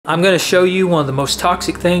I'm going to show you one of the most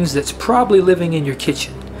toxic things that's probably living in your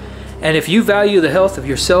kitchen. And if you value the health of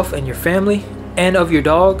yourself and your family and of your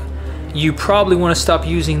dog, you probably want to stop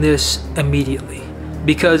using this immediately,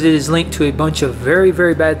 because it is linked to a bunch of very,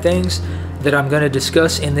 very bad things that I'm going to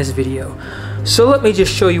discuss in this video. So let me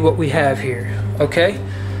just show you what we have here, okay?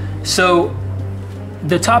 So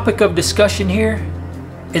the topic of discussion here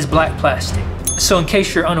is black plastic. So in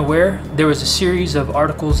case you're unaware, there was a series of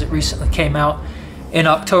articles that recently came out in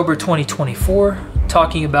October 2024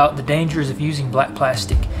 talking about the dangers of using black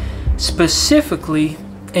plastic, specifically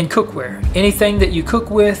in cookware, anything that you cook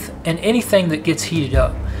with and anything that gets heated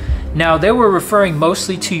up. Now, they were referring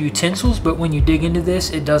mostly to utensils, but when you dig into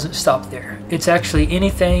this, it doesn't stop there. It's actually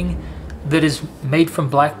anything that is made from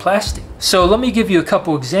black plastic. So let me give you a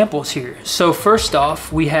couple examples here. So first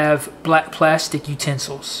off, we have black plastic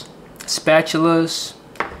utensils, spatulas,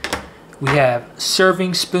 we have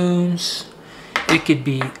serving spoons, it could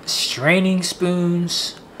be straining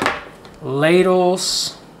spoons,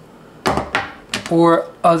 ladles,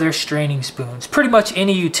 or other straining spoons. Pretty much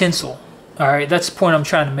any utensil. All right, that's the point I'm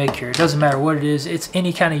trying to make here. It doesn't matter what it is. It's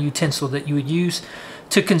any kind of utensil that you would use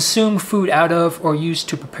to consume food out of or use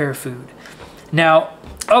to prepare food. Now,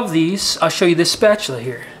 of these, I'll show you this spatula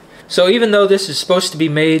here. So even though this is supposed to be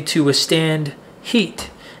made to withstand heat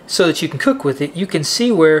so that you can cook with it, you can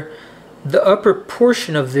see where the upper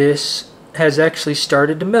portion of this has actually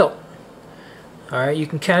started to melt. All right, you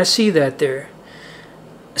can kind of see that there.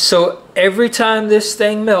 So every time this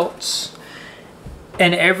thing melts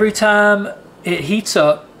and every time it heats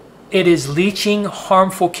up, it is leaching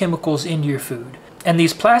harmful chemicals into your food. And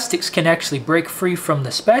these plastics can actually break free from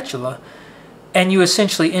the spatula, and you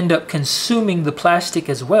essentially end up consuming the plastic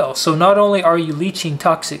as well. So not only are you leaching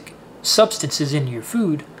toxic substances into your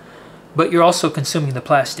food, but you're also consuming the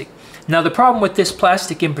plastic. Now, the problem with this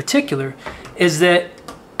plastic in particular is that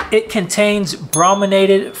it contains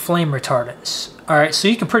brominated flame retardants. All right, so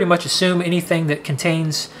you can pretty much assume anything that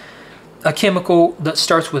contains a chemical that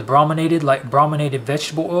starts with brominated, like brominated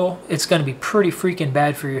vegetable oil, it's going to be pretty freaking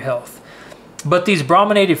bad for your health. But these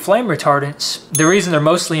brominated flame retardants, the reason they're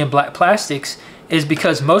mostly in black plastics is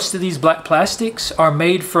because most of these black plastics are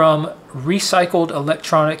made from recycled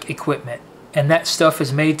electronic equipment, and that stuff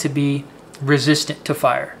is made to be resistant to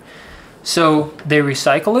fire. So they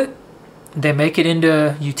recycle it, they make it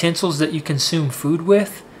into utensils that you consume food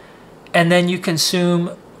with, and then you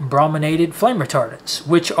consume brominated flame retardants,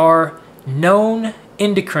 which are known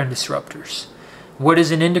endocrine disruptors. What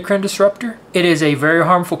is an endocrine disruptor? It is a very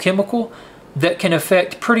harmful chemical that can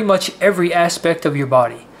affect pretty much every aspect of your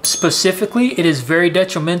body. Specifically, it is very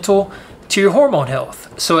detrimental to your hormone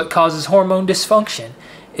health. So it causes hormone dysfunction.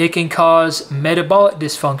 It can cause metabolic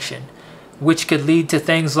dysfunction, which could lead to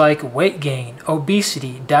things like weight gain,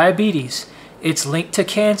 obesity, diabetes. It's linked to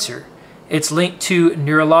cancer. It's linked to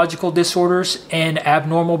neurological disorders and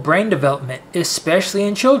abnormal brain development, especially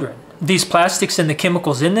in children. These plastics and the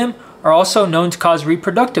chemicals in them are also known to cause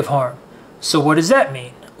reproductive harm. So what does that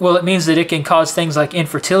mean? Well, it means that it can cause things like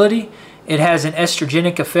infertility. It has an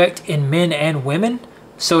estrogenic effect in men and women.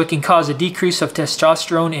 So it can cause a decrease of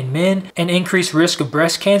testosterone in men, an increased risk of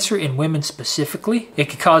breast cancer in women specifically. It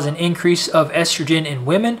can cause an increase of estrogen in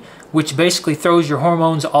women, which basically throws your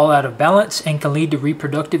hormones all out of balance and can lead to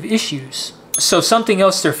reproductive issues. So something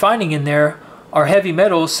else they're finding in there are heavy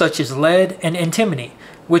metals such as lead and antimony,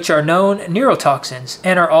 which are known neurotoxins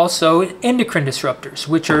and are also endocrine disruptors,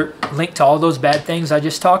 which are linked to all those bad things I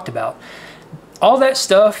just talked about. All that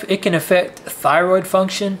stuff, it can affect thyroid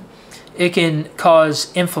function, it can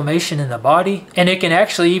cause inflammation in the body, and it can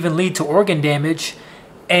actually even lead to organ damage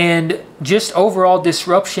and just overall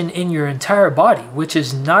disruption in your entire body, which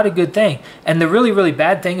is not a good thing. And the really, really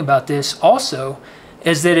bad thing about this also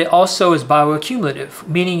is that it also is bioaccumulative,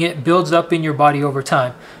 meaning it builds up in your body over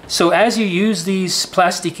time. So as you use these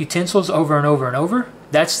plastic utensils over and over and over,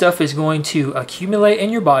 that stuff is going to accumulate in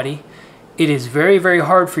your body. It is very, very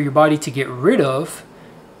hard for your body to get rid of,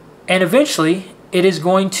 and eventually it is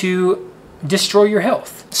going to destroy your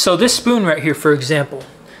health. So this spoon right here, for example,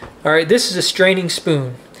 all right, this is a straining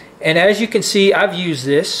spoon. And as you can see, I've used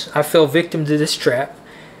this. I fell victim to this trap.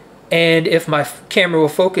 And if my camera will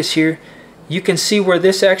focus here, you can see where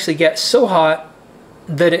this actually got so hot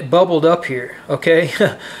that it bubbled up here, okay?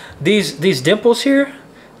 These dimples here,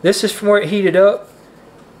 this is from where it heated up,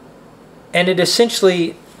 and it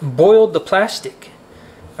essentially boiled the plastic,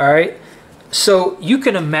 all right? So you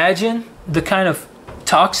can imagine the kind of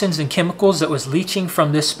toxins and chemicals that was leaching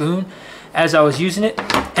from this spoon as I was using it.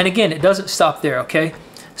 And again, it doesn't stop there, okay?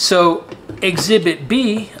 So exhibit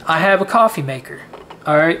B, I have a coffee maker,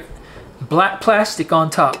 all right? Black plastic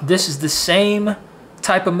on top. This is the same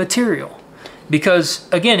type of material. Because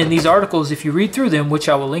again, in these articles, if you read through them, which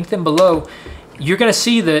I will link them below, you're going to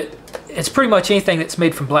see that it's pretty much anything that's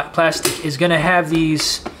made from black plastic is going to have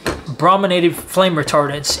these brominated flame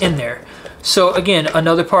retardants in there. So again,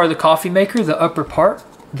 another part of the coffee maker, the upper part,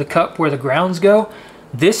 the cup where the grounds go,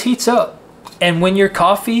 this heats up. And when your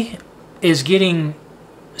coffee is getting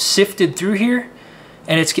sifted through here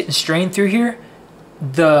and it's getting strained through here,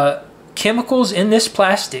 the chemicals in this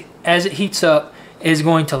plastic, as it heats up, is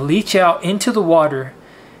going to leach out into the water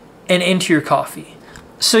and into your coffee.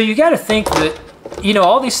 So you got to think that, you know,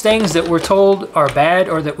 all these things that we're told are bad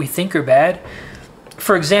or that we think are bad,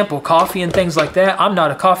 for example, coffee and things like that, I'm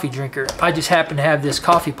not a coffee drinker. I just happen to have this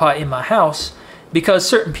coffee pot in my house because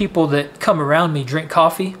certain people that come around me drink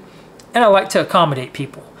coffee, and I like to accommodate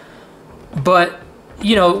people. But,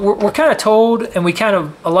 you know, we're kind of told, and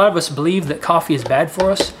a lot of us believe that coffee is bad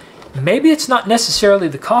for us. Maybe it's not necessarily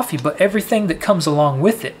the coffee, but everything that comes along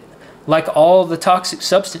with it. Like all the toxic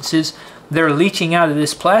substances that are leaching out of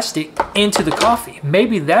this plastic into the coffee.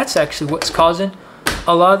 Maybe that's actually what's causing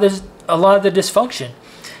a lot of the dysfunction.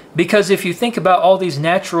 Because if you think about all these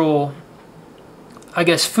natural, I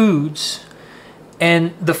guess, foods,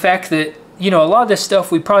 and the fact that, you know, a lot of this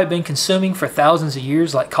stuff we've probably been consuming for thousands of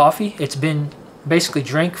years, like coffee. It's been basically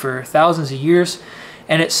drank for thousands of years,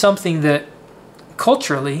 and it's something that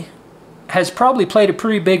culturally has probably played a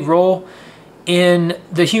pretty big role in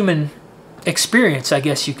the human experience, I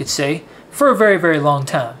guess you could say, for a very, very long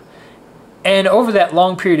time. And over that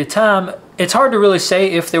long period of time, it's hard to really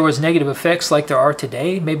say if there was negative effects like there are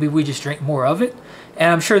today. Maybe we just drink more of it.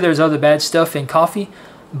 And I'm sure there's other bad stuff in coffee.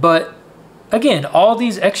 But again, all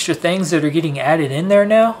these extra things that are getting added in there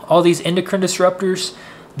now, all these endocrine disruptors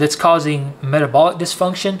that's causing metabolic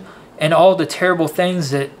dysfunction, and all the terrible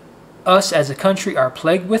things that us as a country are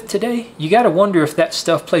plagued with today, you got to wonder if that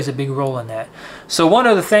stuff plays a big role in that. So one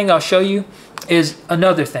other thing I'll show you is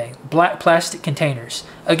another thing, black plastic containers.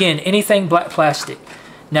 Again, anything black plastic.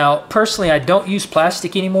 Now, personally, I don't use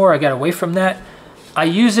plastic anymore. I got away from that. I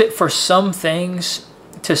use it for some things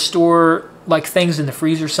to store like things in the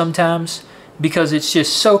freezer sometimes, because it's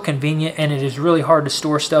just so convenient, and it is really hard to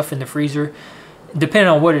store stuff in the freezer, depending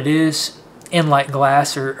on what it is, in like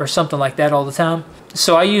glass or something like that all the time.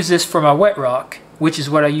 So I use this for my wet rock, which is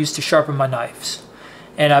what I use to sharpen my knives.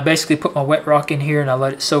 And I basically put my wet rock in here and I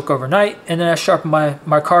let it soak overnight, and then I sharpen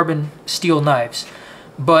my carbon steel knives.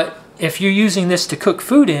 But if you're using this to cook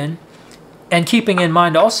food in, and keeping in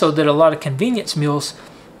mind also that a lot of convenience meals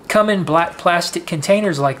come in black plastic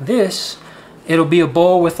containers like this, it'll be a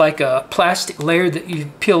bowl with like a plastic layer that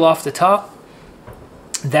you peel off the top.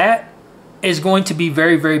 That is going to be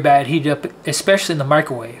very, very bad heated up, especially in the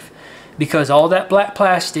microwave, because all that black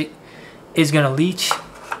plastic is going to leach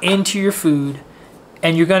into your food,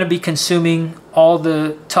 and you're going to be consuming all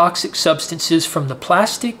the toxic substances from the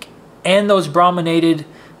plastic and those brominated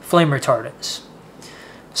flame retardants.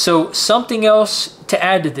 So something else to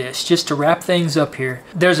add to this, just to wrap things up here.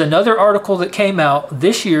 There's another article that came out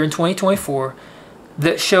this year in 2024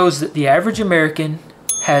 that shows that the average American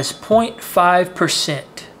has 0.5%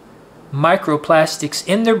 microplastics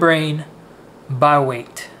in their brain by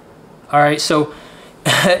weight. All right, so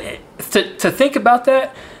to think about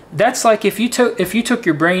that, that's like if you took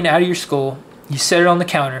your brain out of your skull, you set it on the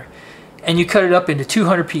counter, and you cut it up into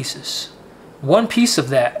 200 pieces. One piece of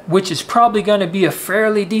that, which is probably going to be a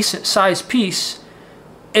fairly decent sized piece,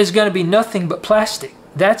 is going to be nothing but plastic.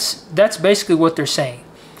 That's basically what they're saying.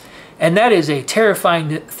 And that is a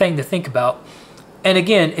terrifying thing to think about. And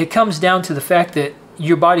again, it comes down to the fact that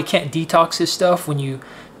your body can't detox this stuff when you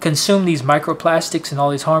consume these microplastics and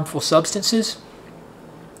all these harmful substances.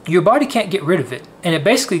 Your body can't get rid of it. And it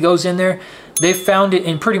basically goes in there. They've found it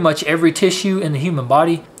in pretty much every tissue in the human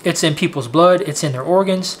body. It's in people's blood. It's in their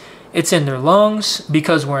organs. It's in their lungs,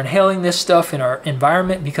 because we're inhaling this stuff in our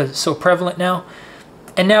environment because it's so prevalent now.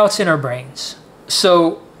 And now it's in our brains.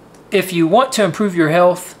 So if you want to improve your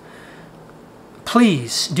health,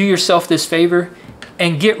 please do yourself this favor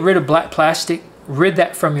and get rid of black plastic. Rid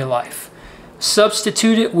that from your life.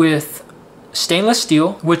 Substitute it with stainless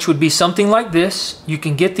steel, which would be something like this. You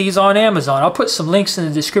can get these on Amazon. I'll put some links in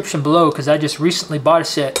the description below because I just recently bought a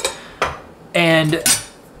set. And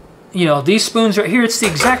you know, these spoons right here, it's the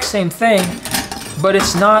exact same thing, but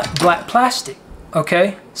it's not black plastic,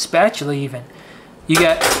 okay? Spatula even. You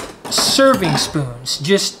got serving spoons.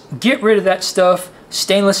 Just get rid of that stuff.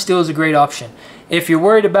 Stainless steel is a great option. If you're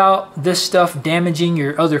worried about this stuff damaging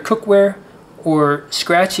your other cookware or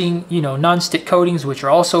scratching, you know, non-stick coatings, which are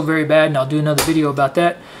also very bad, and I'll do another video about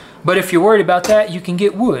that. But if you're worried about that, you can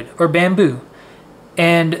get wood or bamboo.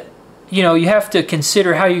 And you know, you have to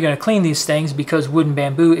consider how you're going to clean these things, because wood and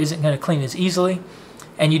bamboo isn't going to clean as easily,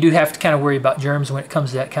 and you do have to kind of worry about germs when it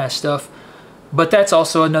comes to that kind of stuff. But that's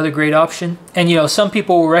also another great option. And you know, some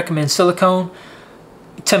people will recommend silicone.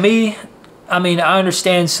 To me, I mean, I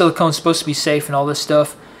understand silicone's supposed to be safe and all this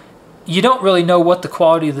stuff. You don't really know what the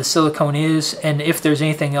quality of the silicone is and if there's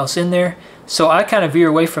anything else in there. So I kind of veer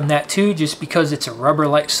away from that too, just because it's a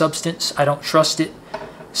rubber-like substance. I don't trust it.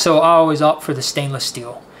 So I always opt for the stainless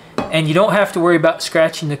steel. And you don't have to worry about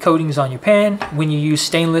scratching the coatings on your pan when you use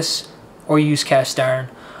stainless, or you use cast iron,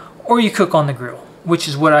 or you cook on the grill, which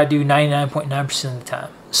is what I do 99.9% of the time.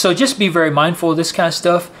 So just be very mindful of this kind of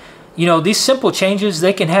stuff. You know, these simple changes,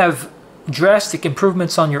 they can have drastic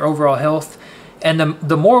improvements on your overall health. And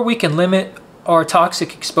the more we can limit our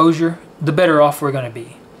toxic exposure, the better off we're going to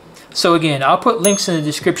be. So again, I'll put links in the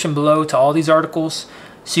description below to all these articles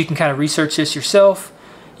so you can kind of research this yourself.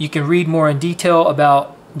 You can read more in detail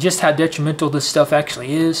about just how detrimental this stuff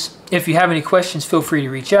actually is. If you have any questions, feel free to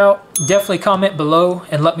reach out. Definitely comment below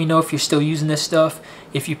and let me know if you're still using this stuff,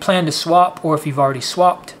 if you plan to swap, or if you've already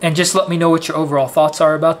swapped. And just let me know what your overall thoughts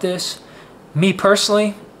are about this. Me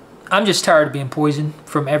personally, I'm just tired of being poisoned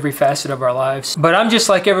from every facet of our lives. But I'm just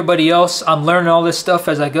like everybody else. I'm learning all this stuff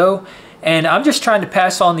as I go, and I'm just trying to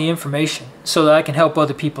pass on the information so that I can help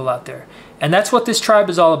other people out there. And that's what this tribe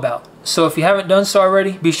is all about. So if you haven't done so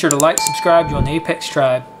already, be sure to like, subscribe, join the Apex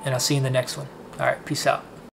tribe, and I'll see you in the next one. All right, peace out.